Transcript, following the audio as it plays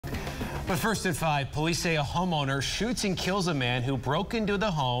But first at 5, police say a homeowner shoots and kills a man who broke into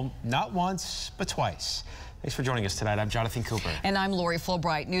the home not once, but twice. Thanks for joining us tonight. I'm Jonathan Cooper. And I'm Lori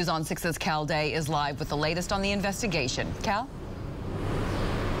Fulbright. News on 6's Cal Day is live with the latest on the investigation. Cal?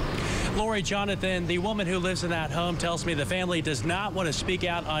 Lori, Jonathan, the woman who lives in that home tells me the family does not want to speak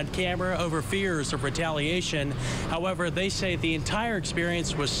out on camera over fears of retaliation. However, they say the entire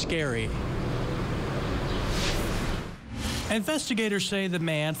experience was scary. Investigators say the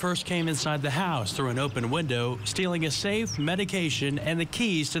man first came inside the house through an open window, stealing a safe, medication, and the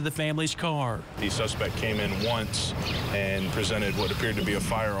keys to the family's car. The suspect came in once and presented what appeared to be a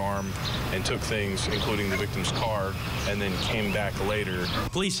firearm and took things, including the victim's car, and then came back later.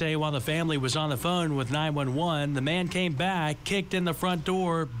 Police say while the family was on the phone with 911, the man came back, kicked in the front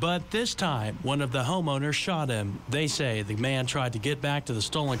door, but this time, one of the homeowners shot him. They say the man tried to get back to the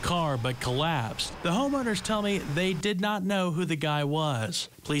stolen car, but collapsed. The homeowners tell me they did not know who the guy was.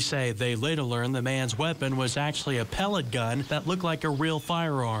 Police say they later learned the man's weapon was actually a pellet gun that looked like a real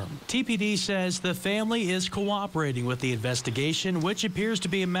firearm. TPD says the family is cooperating with the investigation, which appears to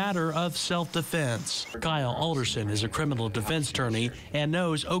be a matter of self-defense. Kyle Alderson is a criminal defense attorney and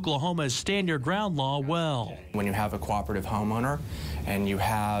knows Oklahoma's stand your ground law well. When you have a cooperative homeowner and you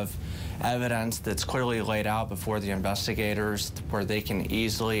have evidence that's clearly laid out before the investigators where they can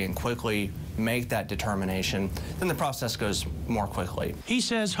easily and quickly make that determination, then the process goes more quickly. He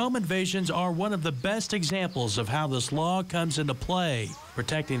says home invasions are one of the best examples of how this law comes into play,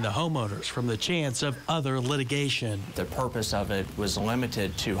 protecting the homeowners from the chance of other litigation. The purpose of it was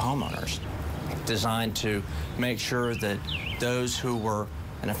limited to homeowners, designed to make sure that those who were,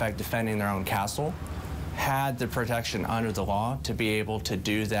 in effect, defending their own castle had the protection under the law to be able to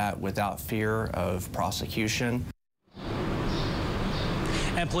do that without fear of prosecution.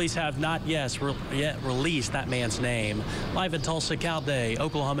 And police have not yet released that man's name. Live in Tulsa, Cal Day,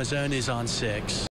 Oklahoma's Own is on 6.